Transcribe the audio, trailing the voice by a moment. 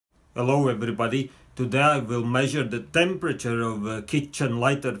Hello everybody, today I will measure the temperature of a kitchen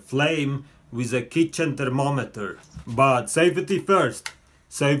lighter flame with a kitchen thermometer. But safety first,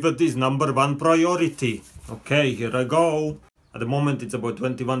 safety is #1 priority. Okay, here I go. At the moment it's about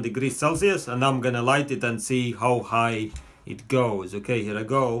 21 degrees Celsius and I'm gonna light it and see how high it goes. Okay, here I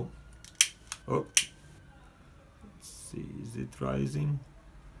go. Oh, let's see, is it rising?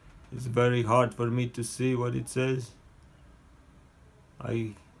 It's very hard for me to see what it says.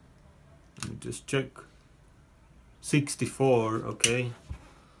 Let me just check. 64, okay,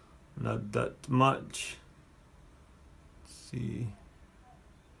 not that much. Let's see,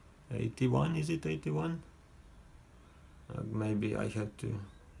 81, is it 81? Maybe I have to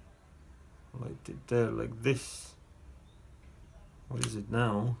light it there like this. What is it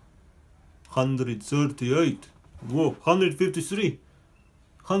now? 138. Whoa, 153.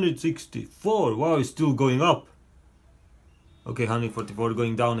 164. Wow, it's still going up. Okay, 144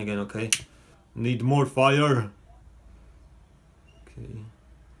 going down again. Okay, need more fire. Okay,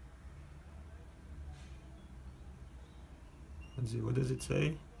 let's see, what does it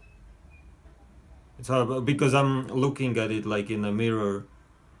say? It's hard because I'm looking at it like in a mirror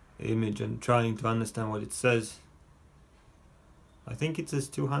image and trying to understand what it says. I think it says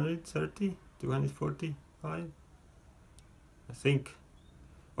 230, 245, I think.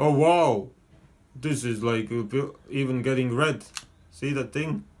 Oh wow, this is like even getting red. See that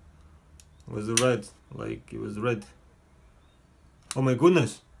thing? It was red, like it was red. Oh my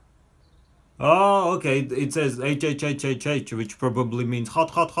goodness. Oh, okay, it says HHHHH, which probably means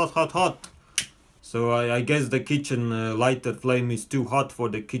hot, hot, hot, hot, hot. So I guess the kitchen lighter flame is too hot for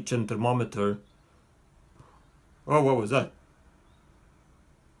the kitchen thermometer. Oh, what was that?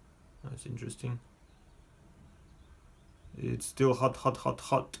 That's interesting. It's still hot, hot, hot,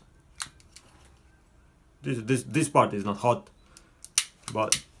 hot. This part is not hot,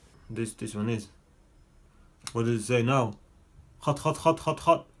 but this one is. What does it say now? Hot, hot, hot, hot,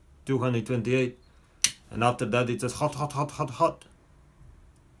 hot. 228. And after that it says hot, hot, hot, hot, hot.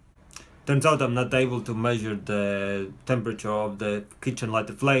 Turns out I'm not able to measure the temperature of the kitchen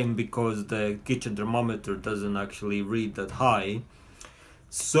lighter flame because the kitchen thermometer doesn't actually read that high.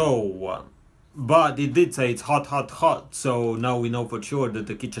 So, but it did say it's hot, hot, hot. So now we know for sure that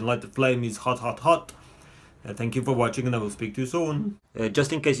the kitchen lighter flame is hot, hot, hot. Thank you for watching and I will speak to you soon.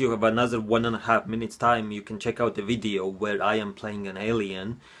 Just in case you have another 1.5 minutes time, you can check out the video where I am playing an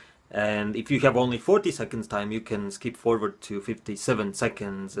alien. And if you have only 40 seconds time, you can skip forward to 57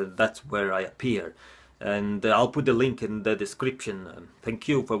 seconds. That's where I appear. And I'll put the link in the description. Thank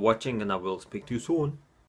you for watching and I will speak to you soon.